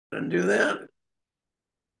And do that.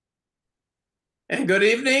 And good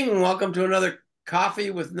evening, and welcome to another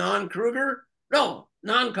Coffee with Non-Krueger. No,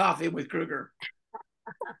 non-coffee with Krueger.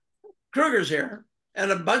 Krueger's here,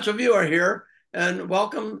 and a bunch of you are here, and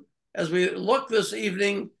welcome as we look this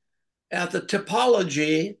evening at the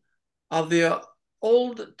typology of the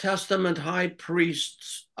Old Testament high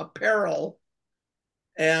priest's apparel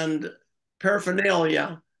and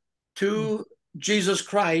paraphernalia to Jesus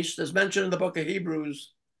Christ, as mentioned in the book of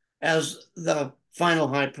Hebrews, as the final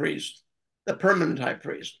high priest, the permanent high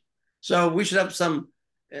priest. So we should have some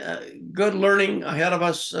good learning ahead of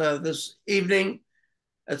us this evening.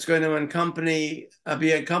 It's going to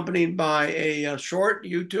be accompanied by a short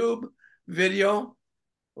YouTube video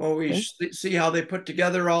where we see how they put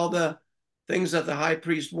together all the things that the high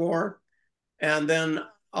priest wore, and then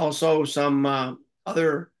also some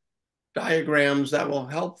other diagrams that will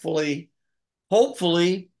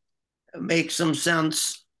hopefully make some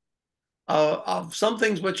sense of some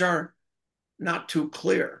things which are not too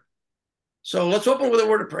clear. So let's open with a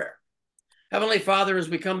word of prayer. Heavenly Father, as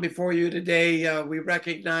we come before you today, we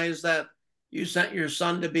recognize that you sent your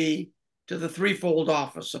Son to be to the threefold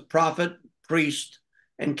office of prophet, priest,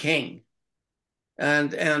 and king.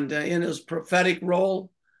 And in his prophetic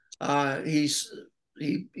role, he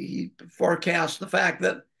forecast the fact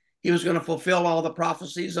that he was going to fulfill all the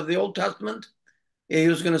prophecies of the Old Testament. He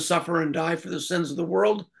was going to suffer and die for the sins of the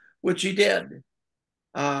world, which he did.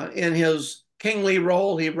 In his kingly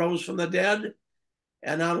role, he rose from the dead,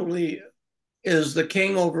 and not only is the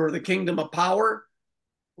king over the kingdom of power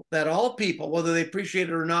that all people, whether they appreciate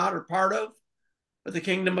it or not, are part of, but the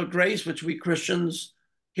kingdom of grace, which we Christians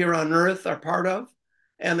here on earth are part of,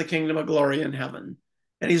 and the kingdom of glory in heaven.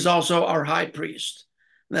 And he's also our high priest.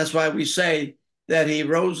 And that's why we say that he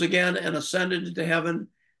rose again and ascended into heaven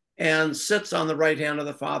and sits on the right hand of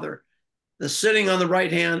the Father. The sitting on the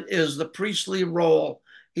right hand is the priestly role.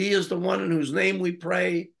 He is the one in whose name we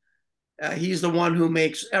pray. He's the one who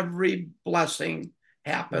makes every blessing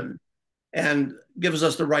happen and gives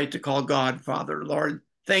us the right to call God Father. Lord,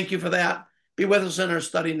 thank you for that. Be with us in our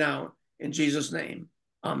study now. In Jesus' name,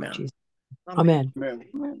 amen. Jesus. Amen.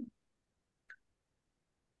 Amen.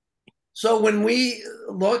 So when we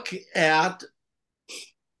look at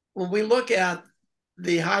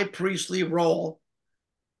the high priestly role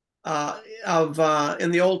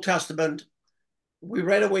in the Old Testament, we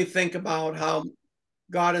right away think about how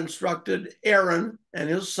God instructed Aaron and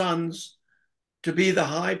his sons to be the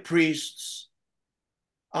high priests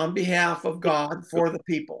on behalf of God for the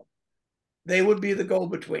people. They would be the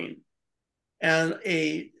go-between. And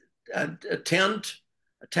a tent,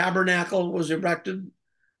 a tabernacle was erected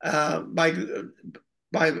by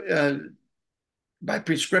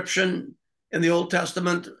prescription in the Old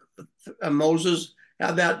Testament. Moses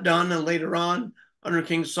had that done, and later on, under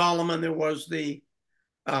King Solomon, there was the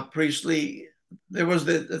priestly. There was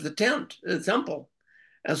the tent, the temple,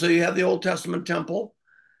 and so you had the Old Testament temple,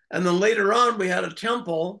 and then later on we had a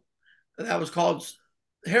temple that was called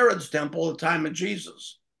Herod's temple at the time of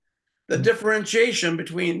Jesus. The differentiation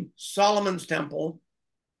between Solomon's temple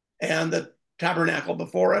and the tabernacle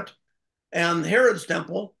before it and Herod's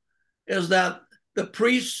temple is that the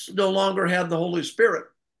priests no longer had the Holy Spirit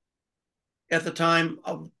at the time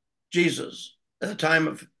of Jesus, at the time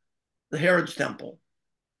of the Herod's temple.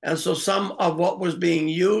 And so some of what was being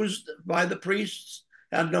used by the priests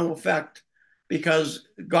had no effect because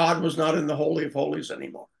God was not in the Holy of Holies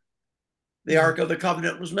anymore. The Ark of the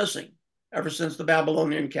Covenant was missing ever since the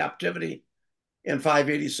Babylonian captivity in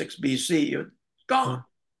 586 BC. It's gone.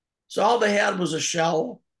 So all they had was a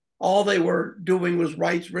shell. All they were doing was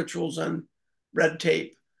rites, rituals, and red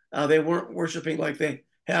tape. They weren't worshiping like they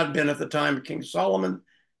had been at the time of King Solomon.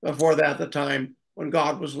 Before that, the time when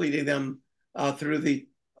God was leading them through the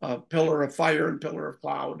pillar of fire and pillar of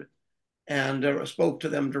cloud and spoke to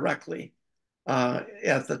them directly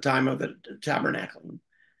at the time of the tabernacle.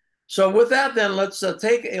 So with that, then, let's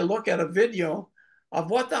take a look at a video of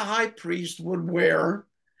what the high priest would wear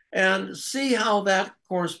and see how that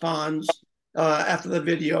corresponds after the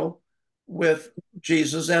video with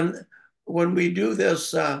Jesus. And when we do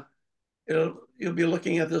this, you'll be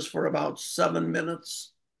looking at this for about 7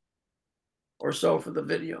 minutes or so for the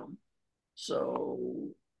video. So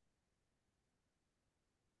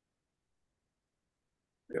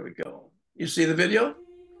there we go. You see the video?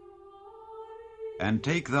 And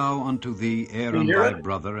take thou unto thee Aaron thy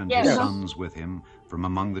brother and his sons with him from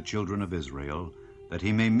among the children of Israel, that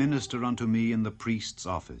he may minister unto me in the priest's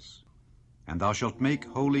office. And thou shalt make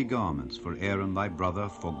holy garments for Aaron thy brother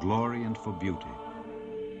for glory and for beauty.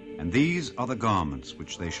 And these are the garments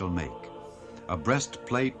which they shall make: a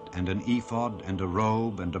breastplate and an ephod and a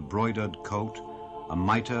robe and a broidered coat, a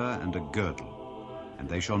mitre and a girdle. And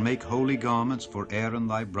they shall make holy garments for Aaron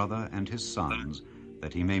thy brother and his sons,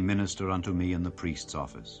 that he may minister unto me in the priest's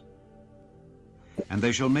office. And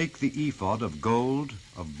they shall make the ephod of gold,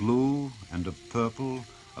 of blue, and of purple,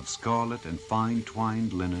 of scarlet, and fine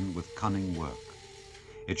twined linen with cunning work.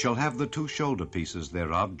 It shall have the 2 shoulder pieces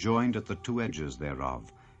thereof joined at the 2 edges thereof,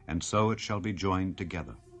 and so it shall be joined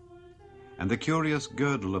together. And the curious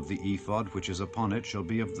girdle of the ephod which is upon it shall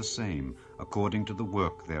be of the same, according to the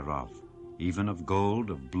work thereof, even of gold,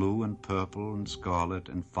 of blue, and purple, and scarlet,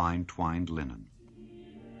 and fine twined linen.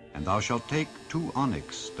 And thou shalt take 2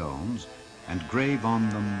 onyx stones, and grave on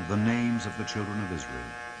them the names of the children of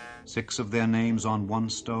Israel, 6 of their names on one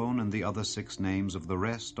stone, and the other 6 names of the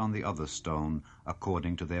rest on the other stone,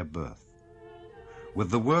 according to their birth. With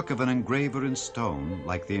the work of an engraver in stone,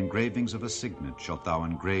 like the engravings of a signet, shalt thou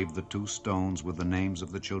engrave the 2 stones with the names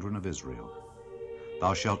of the children of Israel.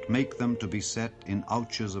 Thou shalt make them to be set in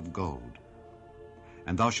ouches of gold.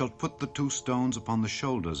 And thou shalt put the 2 stones upon the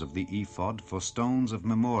shoulders of the ephod for stones of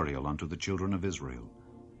memorial unto the children of Israel.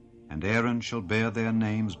 And Aaron shall bear their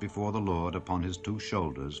names before the Lord upon his 2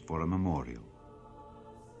 shoulders for a memorial.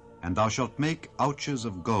 And thou shalt make ouches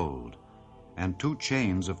of gold, and 2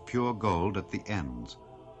 chains of pure gold at the ends.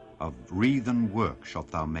 Of wreathen work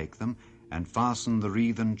shalt thou make them, and fasten the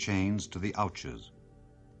wreathen chains to the ouches.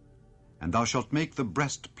 And thou shalt make the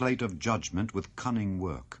breastplate of judgment with cunning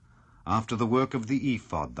work. After the work of the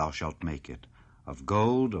ephod thou shalt make it, of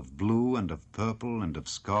gold, of blue, and of purple, and of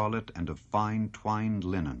scarlet, and of fine twined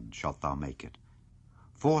linen shalt thou make it.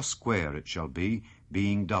 4 square it shall be,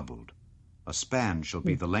 being doubled. A span shall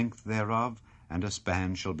be the length thereof, and a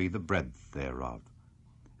span shall be the breadth thereof.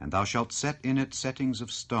 And thou shalt set in it settings of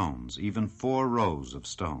stones, even 4 rows of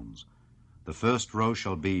stones. The first row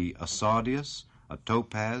shall be a sardius, a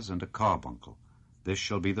topaz, and a carbuncle. This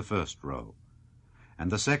shall be the first row. And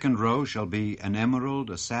the second row shall be an emerald,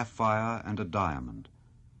 a sapphire, and a diamond.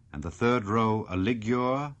 And the third row a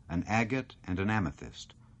ligure, an agate, and an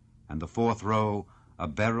amethyst. And the 4th row a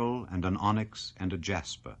beryl, and an onyx, and a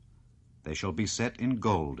jasper. They shall be set in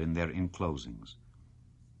gold in their enclosings.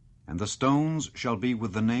 And the stones shall be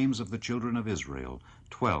with the names of the children of Israel,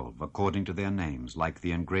 12 according to their names, like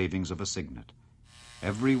the engravings of a signet.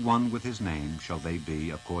 Every one with his name shall they be,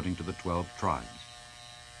 according to the 12 tribes.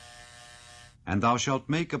 And thou shalt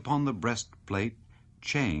make upon the breastplate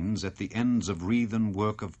chains at the ends of wreathen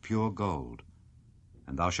work of pure gold.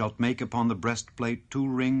 And thou shalt make upon the breastplate 2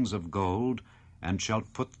 rings of gold, and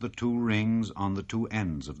shalt put the 2 rings on the 2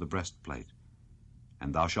 ends of the breastplate.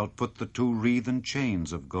 And thou shalt put the 2 wreathen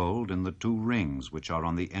chains of gold in the 2 rings which are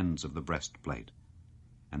on the ends of the breastplate.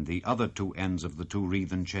 And the other 2 ends of the 2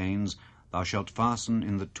 wreathen chains thou shalt fasten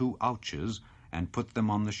in the 2 ouches, and put them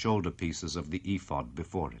on the shoulder pieces of the ephod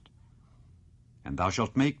before it. And thou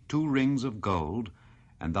shalt make 2 rings of gold,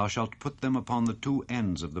 and thou shalt put them upon the 2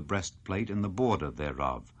 ends of the breastplate in the border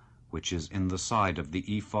thereof, which is in the side of the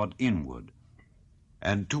ephod inward.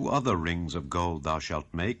 And 2 other rings of gold thou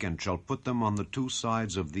shalt make, and shalt put them on the 2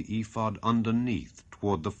 sides of the ephod underneath,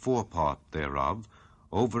 toward the forepart thereof,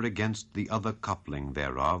 over against the other coupling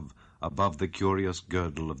thereof, above the curious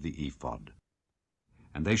girdle of the ephod.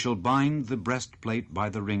 And they shall bind the breastplate by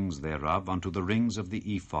the rings thereof unto the rings of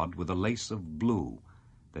the ephod with a lace of blue,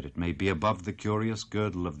 that it may be above the curious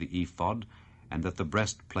girdle of the ephod, and that the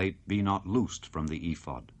breastplate be not loosed from the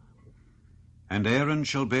ephod. And Aaron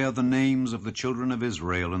shall bear the names of the children of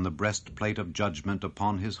Israel in the breastplate of judgment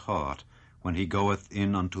upon his heart, when he goeth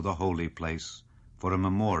in unto the holy place, for a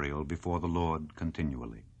memorial before the Lord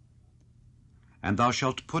continually. And thou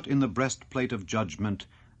shalt put in the breastplate of judgment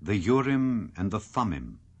the Urim and the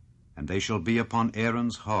Thummim, and they shall be upon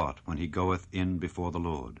Aaron's heart when he goeth in before the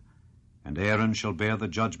Lord. And Aaron shall bear the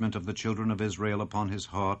judgment of the children of Israel upon his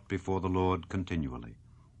heart before the Lord continually.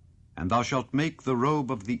 And thou shalt make the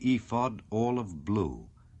robe of the ephod all of blue,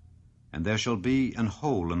 and there shall be an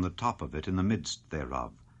hole in the top of it in the midst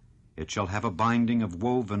thereof. It shall have a binding of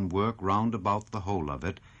woven work round about the whole of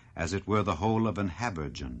it, as it were the whole of an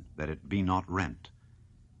habergeon, that it be not rent.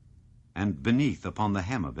 And beneath upon the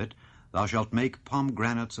hem of it thou shalt make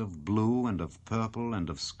pomegranates of blue, and of purple, and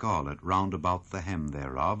of scarlet round about the hem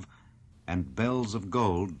thereof, and bells of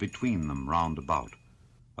gold between them round about,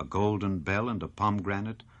 a golden bell and a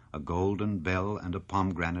pomegranate, a golden bell and a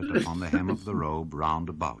pomegranate upon the hem of the robe round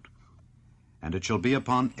about. And it shall be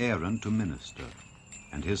upon Aaron to minister,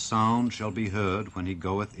 and his sound shall be heard when he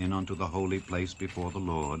goeth in unto the holy place before the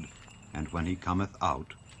Lord, and when he cometh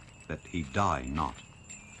out, that he die not.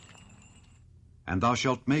 And thou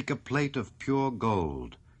shalt make a plate of pure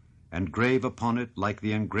gold, and grave upon it, like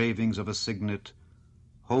the engravings of a signet,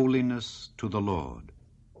 Holiness to the Lord.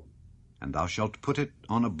 And thou shalt put it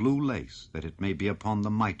on a blue lace, that it may be upon the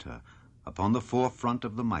mitre, upon the forefront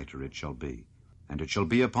of the mitre it shall be. And it shall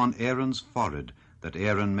be upon Aaron's forehead, that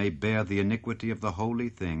Aaron may bear the iniquity of the holy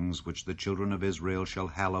things which the children of Israel shall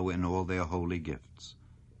hallow in all their holy gifts.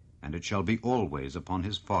 And it shall be always upon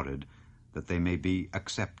his forehead, that they may be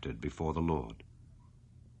accepted before the Lord.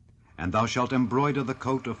 And thou shalt embroider the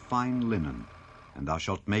coat of fine linen, and thou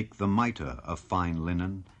shalt make the mitre of fine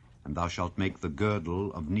linen, and thou shalt make the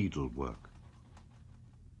girdle of needlework.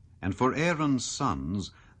 And for Aaron's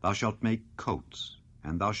sons thou shalt make coats,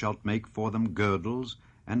 and thou shalt make for them girdles,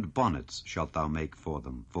 and bonnets shalt thou make for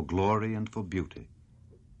them, for glory and for beauty.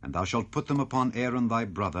 And thou shalt put them upon Aaron thy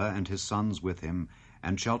brother and his sons with him,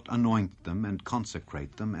 and shalt anoint them, and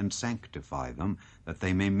consecrate them, and sanctify them, that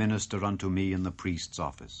they may minister unto me in the priest's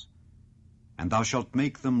office. And thou shalt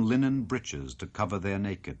make them linen breeches to cover their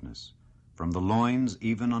nakedness. From the loins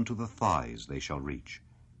even unto the thighs they shall reach.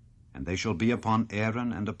 And they shall be upon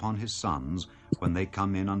Aaron and upon his sons, when they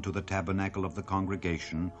come in unto the tabernacle of the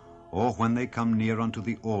congregation, or when they come near unto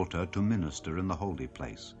the altar to minister in the holy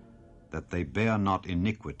place, that they bear not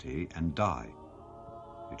iniquity and die.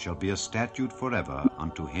 It shall be a statute forever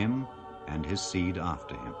unto him and his seed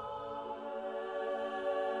after him.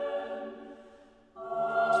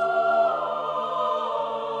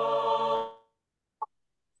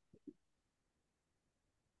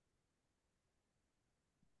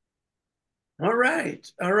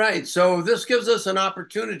 All right. So this gives us an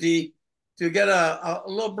opportunity to get a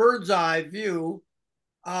little bird's eye view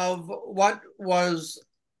of what was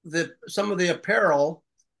some of the apparel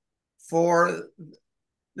for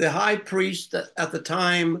the high priest at the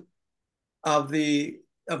time of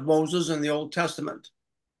Moses in the Old Testament.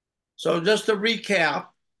 So just to recap,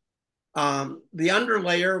 the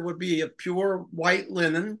underlayer would be a pure white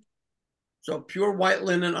linen. So pure white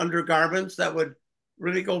linen undergarments that would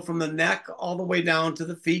really go from the neck all the way down to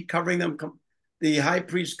the feet, covering them, the high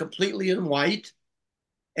priest, completely in white.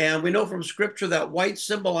 And we know from scripture that white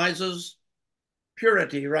symbolizes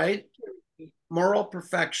purity, right? Moral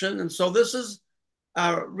perfection. And so this is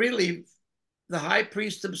really, the high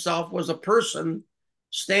priest himself was a person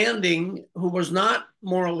standing who was not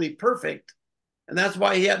morally perfect. And that's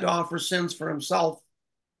why he had to offer sins for himself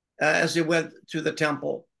as he went to the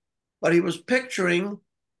temple. But he was picturing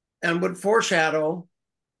and would foreshadow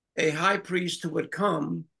a high priest who would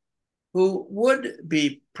come, who would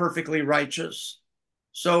be perfectly righteous.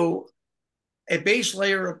 So a base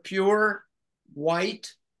layer of pure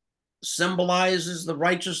white symbolizes the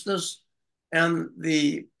righteousness and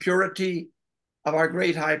the purity of our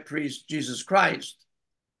great high priest, Jesus Christ.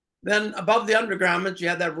 Then above the undergarments, you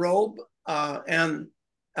had that robe, and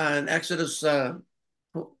in Exodus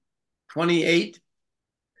 28,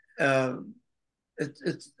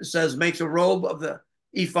 it says, makes a robe of the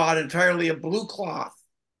ephod entirely of blue cloth,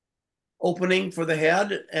 opening for the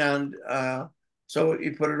head, and so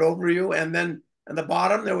you put it over you, and then at the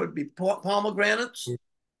bottom there would be pomegranates,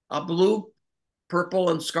 a blue, purple,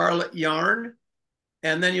 and scarlet yarn,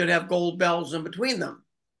 and then you'd have gold bells in between them.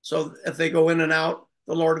 So if they go in and out,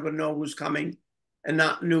 the Lord would know who's coming and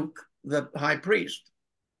not nuke the high priest.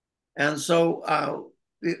 And so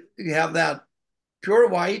you have that pure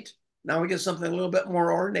white. Now we get something a little bit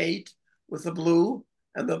more ornate with the blue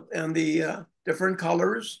and the different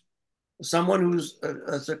colors. Someone who's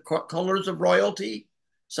the colors of royalty,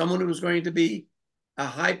 someone who's going to be a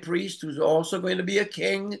high priest, who's also going to be a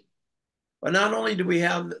king. But not only do we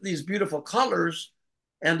have these beautiful colors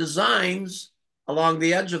and designs along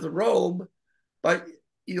the edge of the robe, but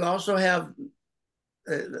you also have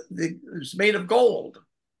it's made of gold,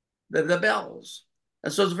 the bells.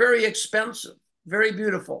 And so it's very expensive, very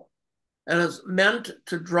beautiful. And it's meant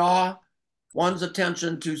to draw one's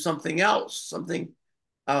attention to something else, something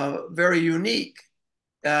very unique.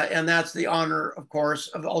 And that's the honor, of course,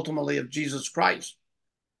 ultimately of Jesus Christ,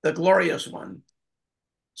 the glorious one.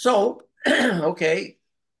 So, okay,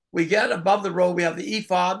 we get above the robe, we have the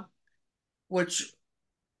ephod, which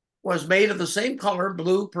was made of the same color,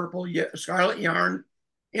 blue, purple, scarlet yarn,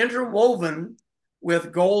 interwoven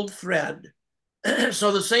with gold thread.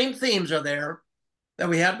 So the same themes are there that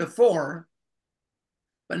we had before,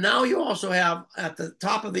 but now you also have at the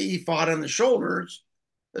top of the ephod and the shoulders,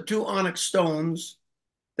 the two onyx stones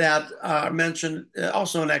that are mentioned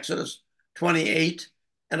also in Exodus 28.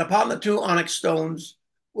 And upon the two onyx stones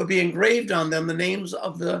would be engraved on them the names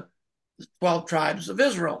of the 12 tribes of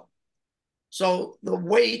Israel. So the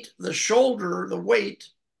weight, the weight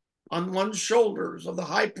on one's shoulders of the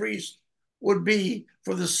high priest would be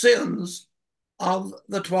for the sins of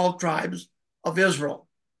the 12 tribes of Israel.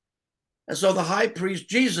 And so the high priest,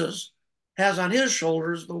 Jesus, has on his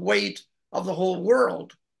shoulders the weight of the whole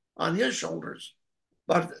world on his shoulders.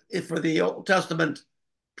 But if for the Old Testament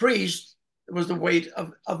priest, it was the weight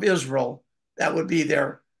of Israel that would be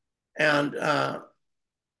there. And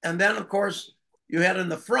then, of course, you had in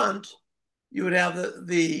the front, you would have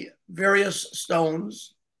the various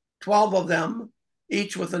stones, 12 of them,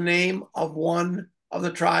 each with the name of one of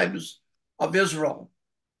the tribes of Israel.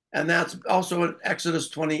 And that's also in Exodus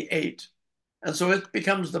 28. And so it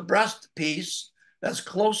becomes the breastpiece that's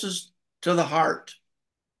closest to the heart.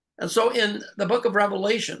 And so in the book of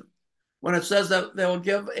Revelation, when it says that they'll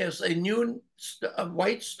give us a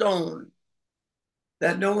white stone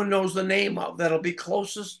that no one knows the name of, that'll be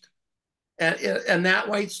closest, and that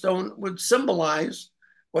white stone would symbolize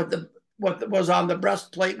what was on the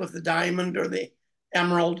breastplate with the diamond or the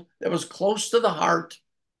emerald that was close to the heart,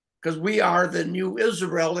 because we are the new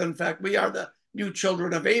Israel. In fact, we are the new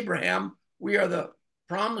children of Abraham. We are the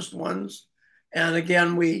promised ones. And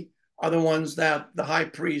again, we are the ones that the high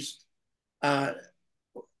priest, that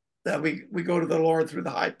we go to the Lord through the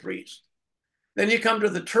high priest. Then you come to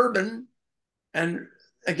the turban, and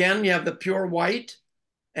again, you have the pure white,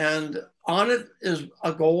 and on it is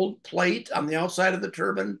a gold plate on the outside of the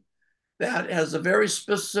turban that has a very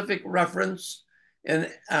specific reference in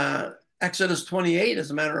Exodus 28,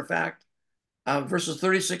 as a matter of fact, verses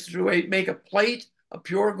 36 through 8, make a plate of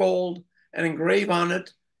pure gold and engrave on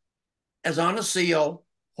it, as on a seal,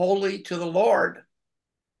 holy to the Lord.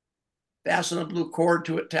 Fasten a blue cord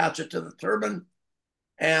to attach it to the turban,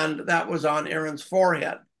 and that was on Aaron's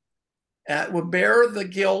forehead. It would bear the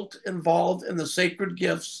guilt involved in the sacred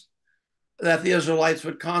gifts that the Israelites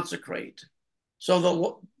would consecrate.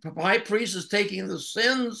 So the high priest is taking the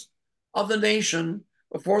sins of the nation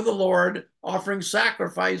before the Lord, offering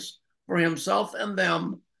sacrifice for himself and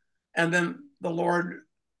them, and then the Lord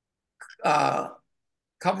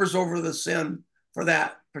covers over the sin for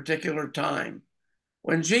that particular time.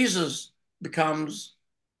 When Jesus comes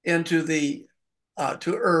into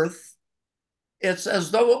to earth, it's as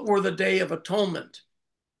though it were the Day of Atonement.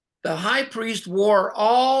 The high priest wore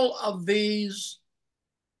all of these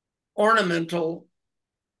ornamental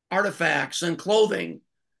artifacts and clothing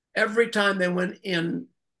every time they went in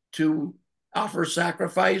to offer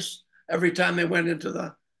sacrifice, every time they went into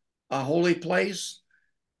the holy place,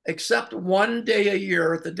 except one day a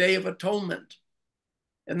year at the Day of Atonement.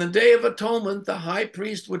 In the Day of Atonement, the high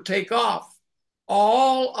priest would take off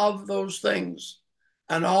all of those things,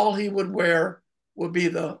 and all he would wear would be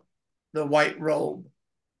the white robe.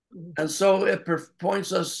 And so it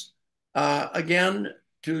points us again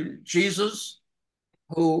to Jesus,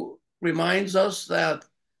 who reminds us that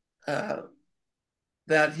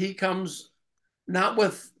he comes not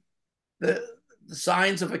with the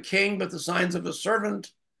signs of a king, but the signs of a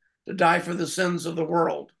servant, to die for the sins of the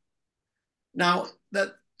world. Now, that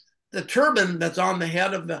the turban that's on the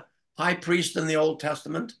head of the high priest in the Old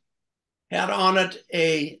Testament had on it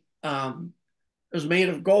it was made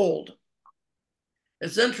of gold.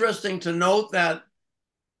 It's interesting to note that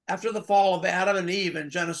after the fall of Adam and Eve in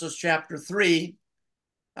Genesis chapter 3,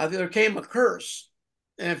 there came a curse.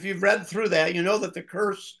 And if you've read through that, you know that the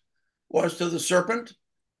curse was to the serpent,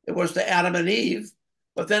 it was to Adam and Eve,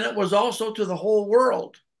 but then it was also to the whole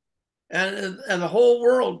world. And the whole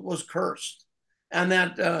world was cursed. And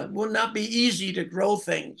that would not be easy to grow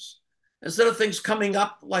things. Instead of things coming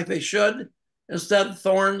up like they should, instead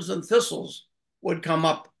thorns and thistles would come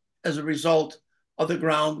up as a result of the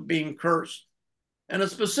ground being cursed. And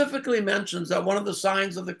it specifically mentions that one of the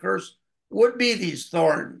signs of the curse would be these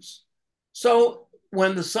thorns. So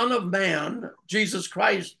when the Son of Man, Jesus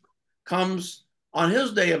Christ, comes on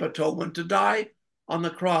his Day of Atonement to die on the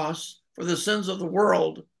cross for the sins of the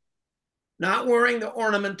world, not wearing the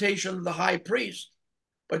ornamentation of the high priest,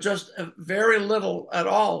 but just very little at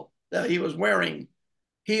all that he was wearing,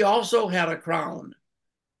 he also had a crown.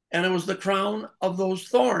 And it was the crown of those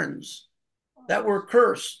thorns that were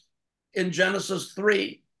cursed in Genesis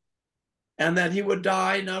 3. And that he would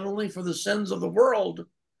die not only for the sins of the world,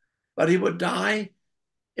 but he would die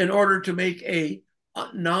in order to make a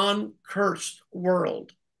non-cursed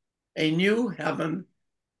world, a new heaven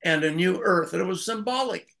and a new earth. And it was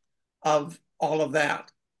symbolic of all of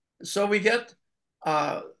that. So we get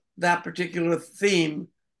that particular theme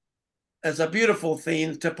as a beautiful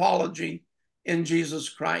theme, typology in Jesus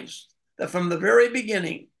Christ. That from the very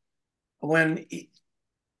beginning, when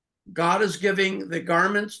God is giving the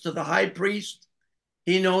garments to the high priest,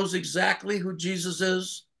 he knows exactly who Jesus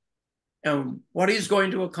is and what he's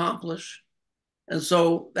going to accomplish. And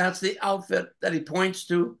so that's the outfit that he points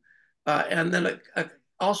to And then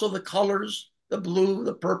also the colors, the blue,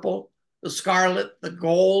 the purple, the scarlet, the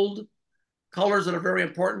gold, colors that are very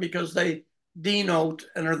important because they denote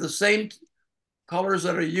and are the same colors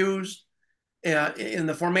that are used in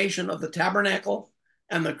the formation of the tabernacle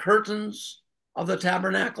and the curtains of the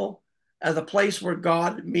tabernacle as a place where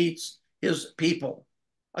God meets his people,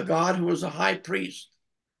 a God who is a high priest.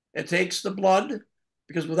 It takes the blood,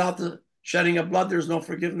 because without the shedding of blood, there's no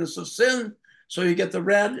forgiveness of sin. So you get the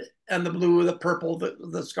red and the blue, the purple,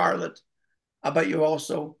 the scarlet. But you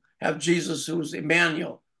also have Jesus, who's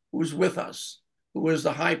Emmanuel, who's with us, who is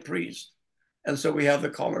the high priest. And so we have the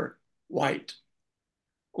color white.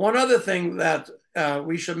 One other thing that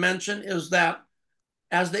we should mention is that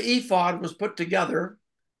as the ephod was put together,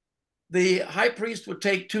 the high priest would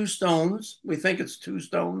take two stones, we think it's two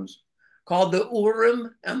stones, called the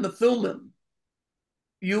Urim and the Thummim,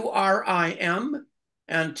 Urim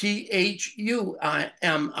and Thumim.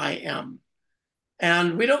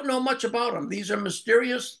 And we don't know much about them. These are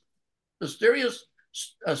mysterious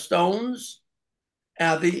stones.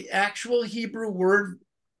 The actual Hebrew word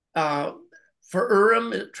for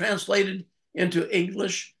Urim, translated into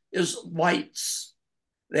English, is lights.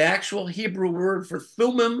 The actual Hebrew word for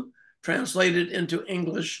Thummim, translated into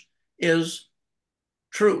English, is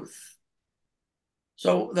truth.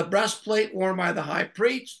 So the breastplate worn by the high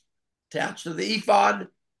priest, attached to the ephod,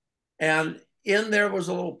 and in there was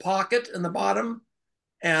a little pocket in the bottom,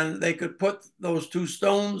 and they could put those two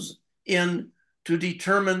stones in to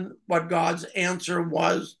determine what God's answer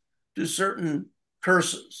was to certain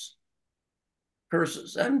curses.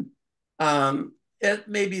 And it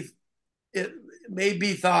may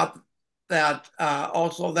be thought that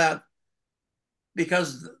also that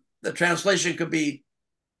because the translation could be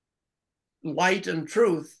light and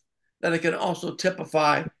truth, that it can also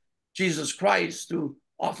typify Jesus Christ, who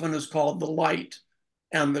often is called the light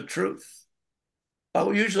and the truth.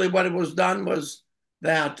 Usually what it was done was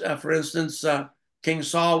that, for instance, King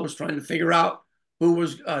Saul was trying to figure out who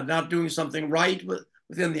was not doing something right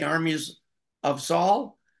within the armies of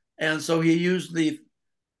Saul. And so he used the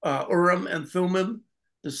Urim and Thummim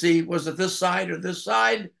to see, was it this side or this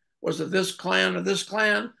side? Was it this clan or this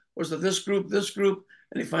clan? Was it this group?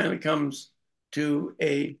 And he finally comes to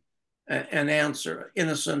an answer,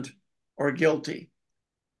 innocent or guilty.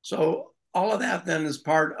 So all of that then is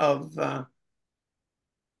part of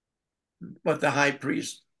what the high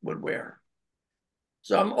priest would wear.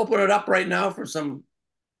 So I'm opening it up right now for some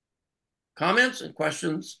comments and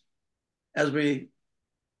questions as we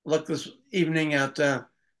look this evening at the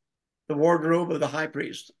wardrobe of the high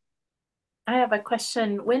priest. I have a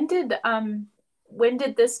question. When did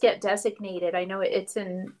this get designated? I know it's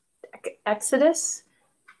in Exodus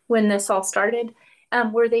when this all started.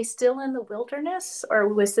 Were they still in the wilderness,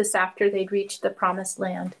 or was this after they'd reached the promised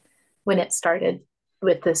land when it started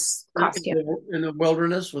with this costume? In the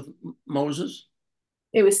wilderness with Moses.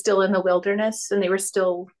 It was still in the wilderness, and they were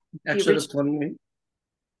still Exodus 28.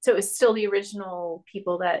 So it was still the original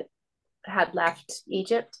people that had left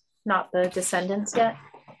Egypt, not the descendants yet?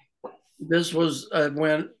 This was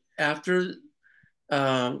when after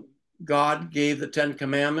God gave the 10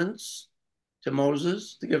 Commandments to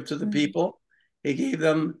Moses to give to the people, he gave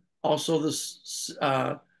them also this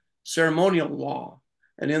ceremonial law.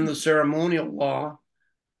 And in the ceremonial law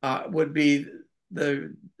would be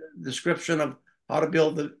the description of how to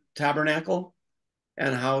build the tabernacle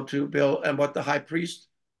and how to build, and what the high priest,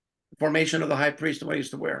 the formation of the high priest and what he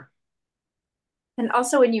used to wear. And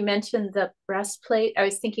also when you mentioned the breastplate, I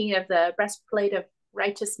was thinking of the breastplate of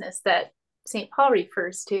righteousness that St. Paul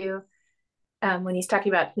refers to when he's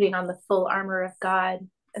talking about putting on the full armor of God.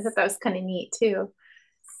 I thought that was kind of neat too.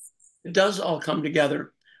 It does all come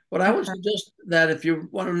together. But I would suggest that if you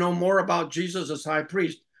want to know more about Jesus as high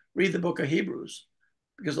priest, read the book of Hebrews,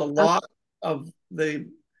 because a lot of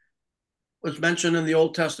what's mentioned in the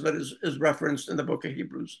Old Testament is referenced in the book of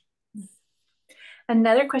Hebrews.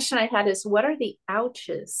 Another question I had is, what are the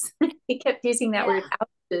ouches? He kept using that word,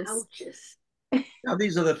 ouches. Ouches. Now,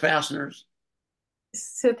 these are the fasteners.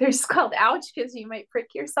 So they're called ouch because you might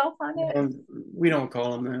prick yourself on it? And we don't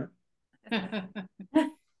call them that.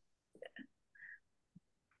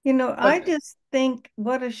 You know, I just think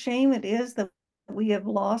what a shame it is that we have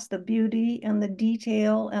lost the beauty and the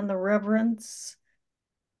detail and the reverence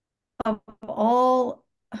of all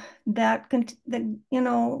that, you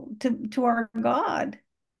know, to our God.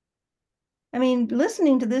 I mean,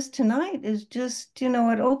 listening to this tonight is just, you know,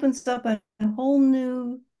 it opens up a whole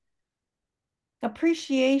new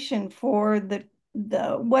appreciation for the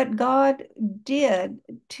what God did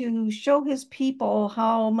to show his people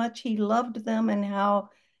how much he loved them and how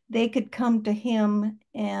they could come to him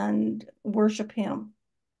and worship him.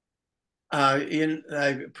 I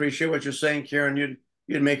appreciate what you're saying, Karen.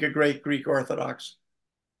 You'd make a great Greek Orthodox.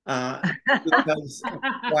 Because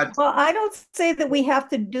what Well, I don't say that we have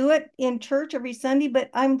to do it in church every Sunday, but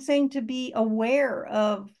I'm saying to be aware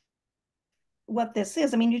of what this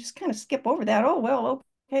is. I mean, you just kind of skip over that. Oh, well,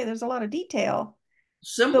 okay, there's a lot of detail.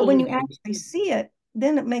 But when you actually see it,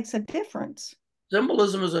 then it makes a difference.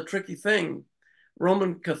 Symbolism is a tricky thing.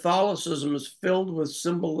 Roman Catholicism is filled with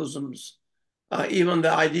symbolisms. Even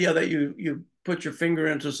the idea that you put your finger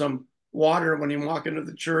into some water when you walk into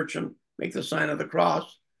the church and make the sign of the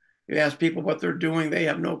cross. You ask people what they're doing, they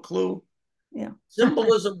have no clue. Yeah.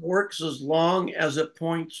 Symbolism works as long as it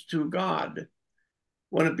points to God.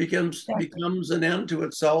 When it becomes an end to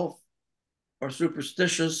itself or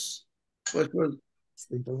superstitious, which was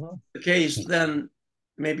the case, then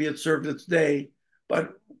maybe it served its day.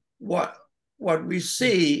 But what we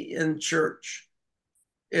see in church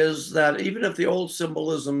is that even if the old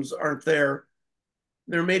symbolisms aren't there,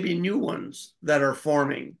 there may be new ones that are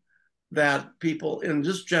forming that people in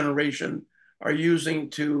this generation are using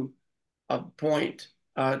to point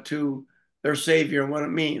to their Savior and what it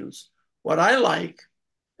means. What I like,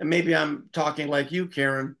 and maybe I'm talking like you,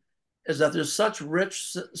 Karen, is that there's such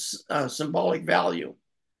rich symbolic value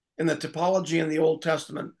in the typology in the Old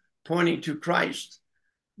Testament pointing to Christ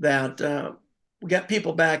that get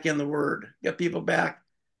people back in the Word, get people back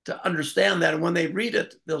to understand that. And when they read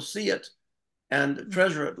it, they'll see it and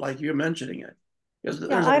treasure it like you're mentioning it.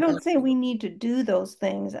 Yeah, I don't say we need to do those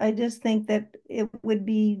things. I just think that it would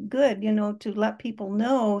be good, to let people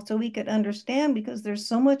know so we could understand, because there's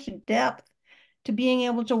so much depth to being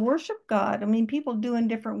able to worship God. I mean, people do in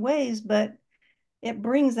different ways, but it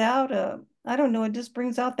brings out I don't know, it just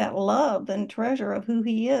brings out that love and treasure of who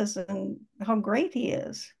he is and how great he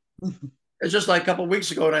is. It's just like a couple of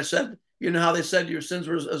weeks ago, and I said, you know how they said your sins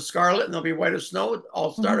were as scarlet and they'll be white as snow? It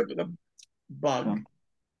all started with a bug. Oh.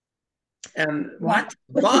 And what?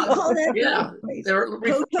 Bug? Yeah. They were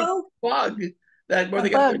referring to bug where they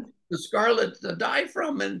got the scarlet dye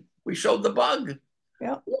from, and we showed the bug.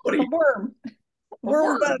 Yeah. A worm.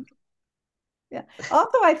 Worm bug. Yeah.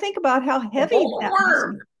 Also, I think about how heavy that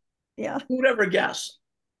worm. Yeah. Who'd ever guess?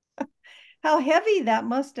 How heavy that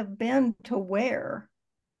must have been to wear.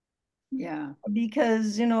 Yeah.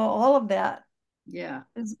 Because, all of that yeah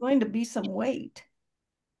is going to be some weight.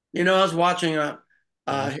 I was watching a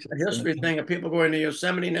history thing of people going to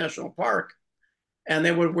Yosemite National Park, and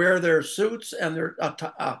they would wear their suits and their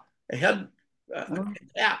head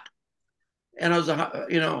cap, and it was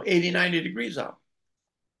 80, 90 degrees out.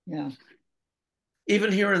 Yeah.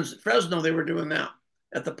 Even here in Fresno, they were doing that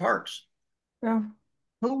at the parks. Yeah.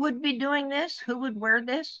 Who would be doing this? Who would wear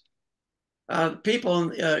this?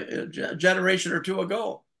 People a generation or two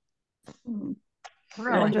ago.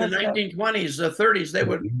 Really? In the 1920s, 30s, they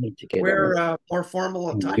would wear more formal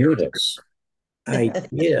attire. I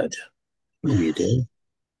did. You did?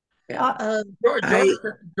 Yeah.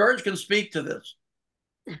 George can speak to this.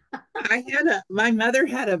 My mother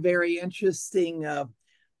had a very interesting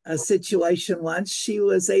situation once. She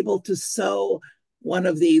was able to sew one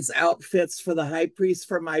of these outfits for the high priest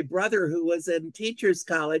for my brother, who was in teachers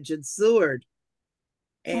college in Seward.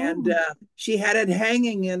 And she had it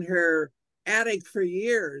hanging in her attic for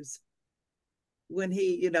years. When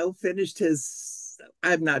he, finished his,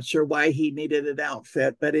 I'm not sure why he needed an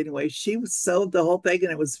outfit, but anyway, she sewed the whole thing,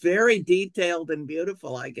 and it was very detailed and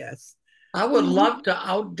beautiful, I guess. I would love to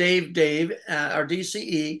out Dave or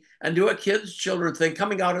DCE and do a kids' children thing,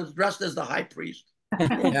 coming out as dressed as the high priest.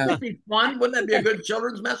 Yeah. Would be fun. Wouldn't that be a good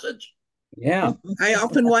children's message? Yeah. I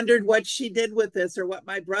often wondered what she did with this, or what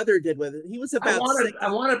my brother did with it. He was about I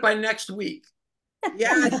want it by next week.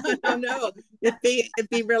 Yeah, I know. It'd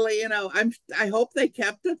be really, I hope they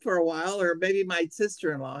kept it for a while, or maybe my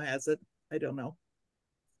sister-in-law has it. I don't know.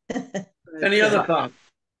 Any other thoughts?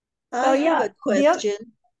 I have a question.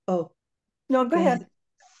 Oh. No, go ahead.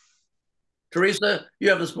 Teresa, you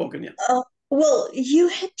haven't spoken yet. Well, you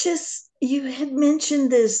had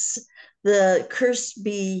mentioned the cursed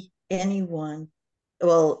be anyone,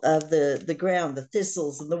 of the ground, the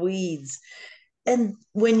thistles and the weeds. And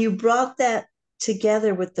when you brought that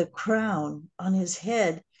together with the crown on his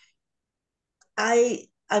head, I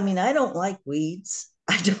mean, I don't like weeds.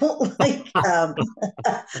 I don't like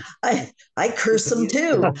I curse them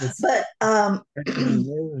too. But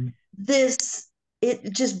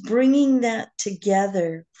it just bringing that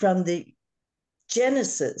together from the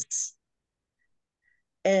Genesis,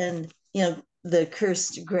 and the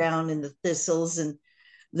cursed ground and the thistles and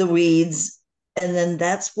the weeds, and then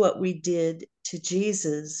that's what we did to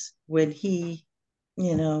Jesus when he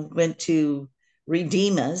went to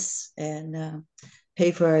redeem us and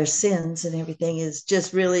pay for our sins and everything is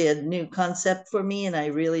just really a new concept for me, and I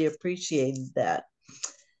really appreciated that.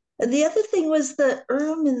 And the other thing was the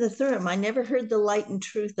Urim and the Thummim. I never heard the light and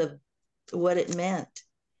truth of what it meant,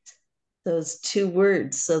 those two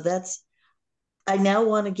words. So I now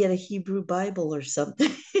want to get a Hebrew Bible or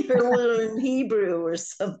something, or learn Hebrew or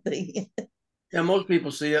something. Yeah, most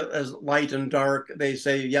people see it as light and dark. They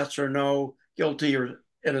say yes or no, guilty or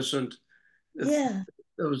innocent. Yeah.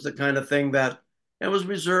 It was the kind of thing that it was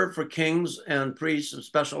reserved for kings and priests and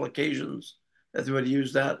special occasions that they would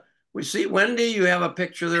use that. We see, Wendy, you have a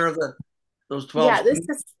picture there of those 12. Yeah,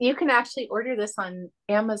 you can actually order this on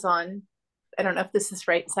Amazon. I don't know if this is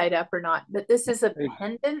right side up or not, but this is a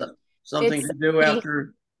pendant. Something to do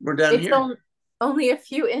after we're done here. It's only a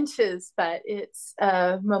few inches, but it's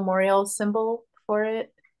a memorial symbol for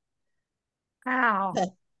it. Wow.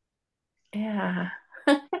 Yeah.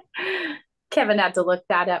 Kevin had to look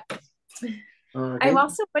that up. Okay. I'm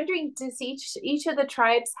also wondering, does each of the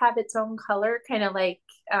tribes have its own color, kind of like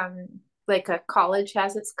a college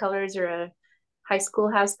has its colors or a high school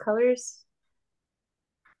has colors?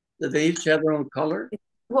 Do they each have their own color?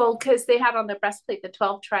 Well, because they had on the breastplate the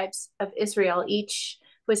 12 tribes of Israel. Each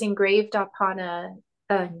was engraved upon a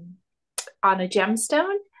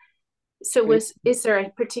gemstone. So is there a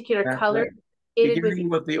particular color? Right. Beginning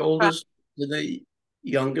with the oldest to the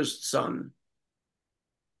youngest son.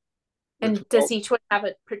 And does each one have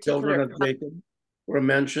a particular children of Jacob were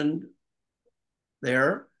mentioned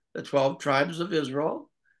there, the 12 tribes of Israel,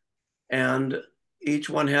 and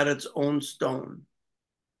each one had its own stone.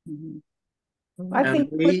 Mm-hmm. I think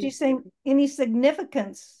what you saying, any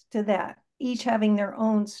significance to that, each having their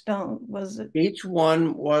own stone, was it? Each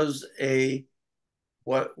one was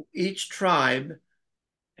each tribe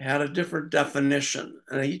had a different definition,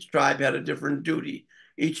 and each tribe had a different duty.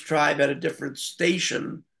 Each tribe had a different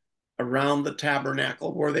station around the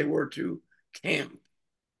tabernacle where they were to camp.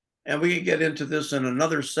 And we could get into this in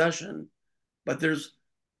another session, but there's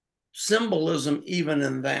symbolism even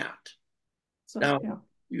in that. So, now, yeah.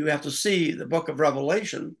 You have to see the book of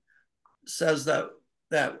Revelation says that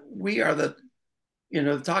we are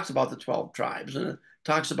it talks about the 12 tribes, and it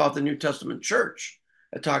talks about the New Testament church.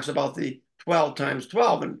 It talks about the 12 times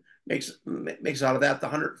 12 and makes out of that the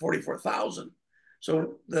 144,000.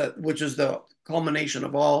 So which is the culmination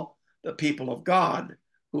of all the people of God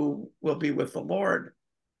who will be with the Lord.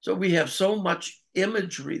 So we have so much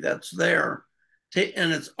imagery that's there,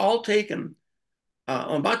 and it's all taken,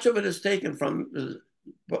 much of it is taken from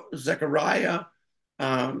Zechariah,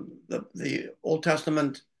 the Old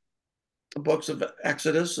Testament, the books of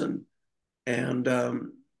Exodus and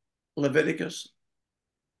Leviticus.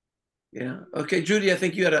 Yeah. Okay, Judy, I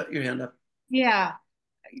think you had your hand up. Yeah.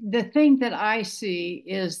 The thing that I see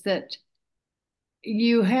is that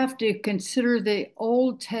you have to consider the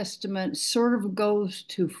Old Testament sort of goes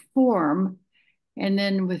to form, and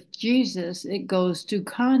then with Jesus, it goes to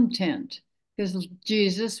content, because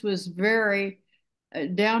Jesus was very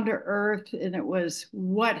down to earth, and it was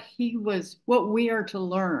what we are to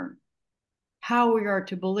learn, how we are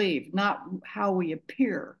to believe, not how we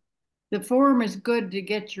appear. The form is good to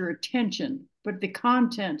get your attention, but the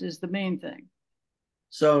content is the main thing.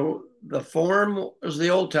 So the form was the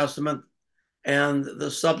Old Testament, and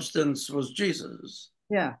the substance was Jesus.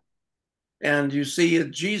 Yeah. And you see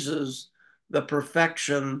in Jesus the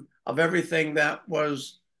perfection of everything that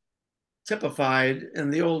was typified in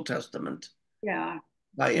the Old Testament. Yeah.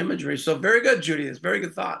 By imagery. So very good, Judy. It's very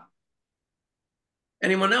good thought.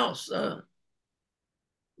 Anyone else?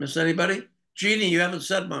 Miss anybody? Jeannie, you haven't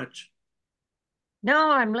said much.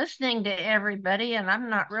 No, I'm listening to everybody, and I'm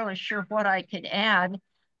not really sure what I could add,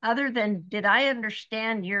 other than, did I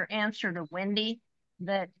understand your answer to Wendy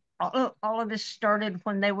that all of this started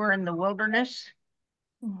when they were in the wilderness?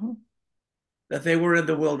 Mm-hmm. That they were in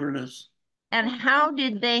the wilderness. And how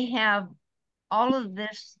did they have all of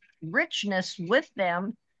this richness with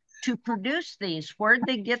them to produce these? Where'd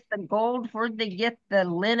they get the gold? Where'd they get the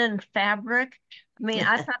linen fabric? I mean,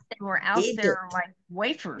 I thought they were out there like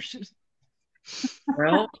wafers.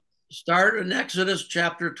 Well, start in Exodus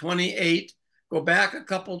chapter 28, go back a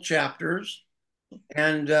couple chapters,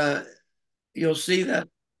 and you'll see that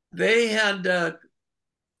they had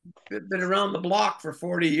been around the block for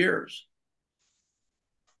 40 years.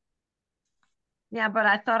 Yeah, but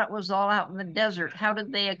I thought it was all out in the desert. How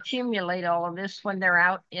did they accumulate all of this when they're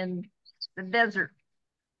out in the desert?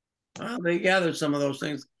 Well, they gathered some of those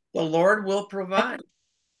things. The Lord will provide.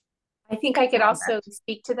 I think I could also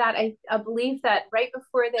speak to that. I believe that right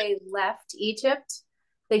before they left Egypt,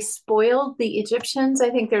 they spoiled the Egyptians. I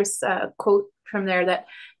think there's a quote from there that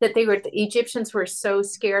the Egyptians were so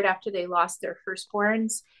scared after they lost their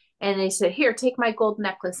firstborns, and they said, "Here, take my gold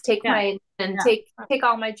necklace, take my and take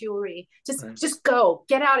all my jewelry. Just go,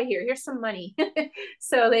 get out of here. Here's some money."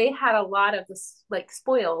 So they had a lot of this like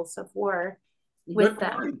spoils of war with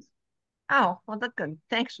them. Oh, well, that's good.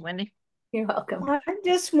 Thanks, Wendy. You're welcome. I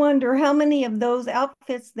just wonder how many of those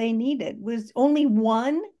outfits they needed. Was only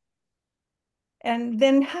one? And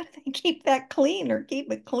then how do they keep that clean or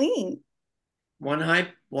keep it clean? One high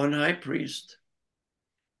priest.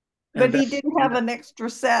 But he didn't have an extra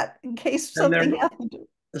set in case something happened.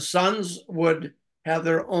 The sons would have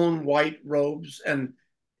their own white robes, and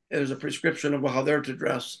there's a prescription of how they're to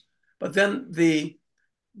dress. But then the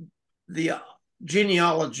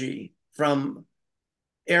genealogy from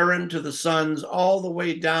Aaron to the sons all the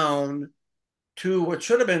way down to what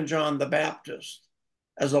should have been John the Baptist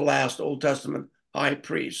as the last Old Testament high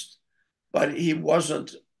priest, but he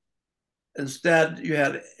wasn't. Instead, you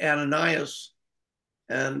had Ananias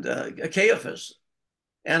and Caiaphas,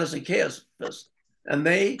 Annas and Caiaphas, and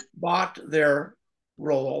they bought their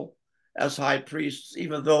role as high priests,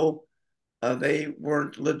 even though they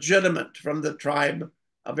weren't legitimate from the tribe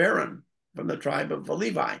of Aaron, from the tribe of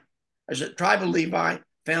Levi. I said tribe of Levi,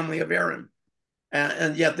 family of Aaron,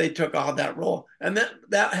 and yet they took on that role. And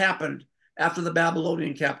that happened after the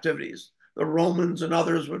Babylonian captivities. The Romans and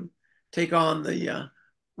others would take on the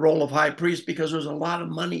role of high priest because there's a lot of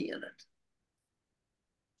money in it.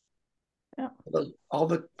 Yeah. All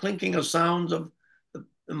the clinking of sounds of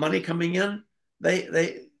the money coming in,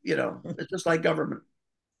 they it's just like government.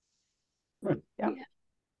 Yeah.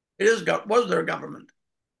 It was their government.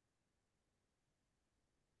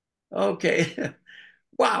 Okay.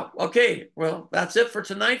 Wow. Okay. Well, that's it for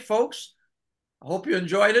tonight, folks. I hope you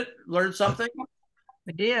enjoyed it, learned something.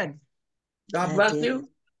 I did. God bless you.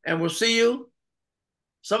 And we'll see you,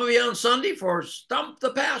 some of you on Sunday, for Stump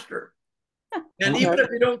the Pastor. And even if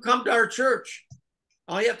you don't come to our church,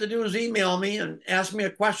 all you have to do is email me and ask me a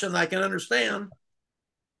question that I can understand.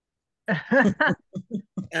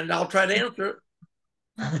 And I'll try to answer it.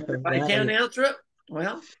 If I can't answer it,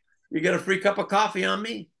 well, you get a free cup of coffee on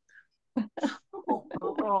me.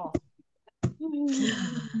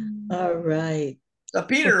 All right.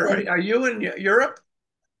 Peter, are you in Europe?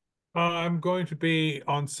 I'm going to be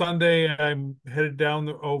on Sunday. I'm headed down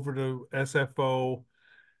over to SFO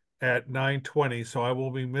at 9:20, so I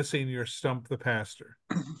will be missing your Stump the Pastor.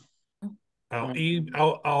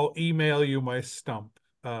 I'll email you my stump.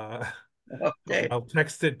 Okay. I'll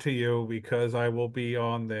text it to you because I will be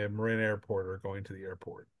on the Marin Airport or going to the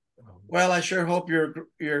airport. Well, I sure hope you're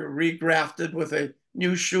regrafted with a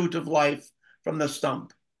new shoot of life from the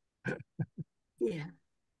stump. Yeah.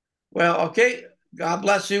 Well, okay. God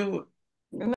bless you.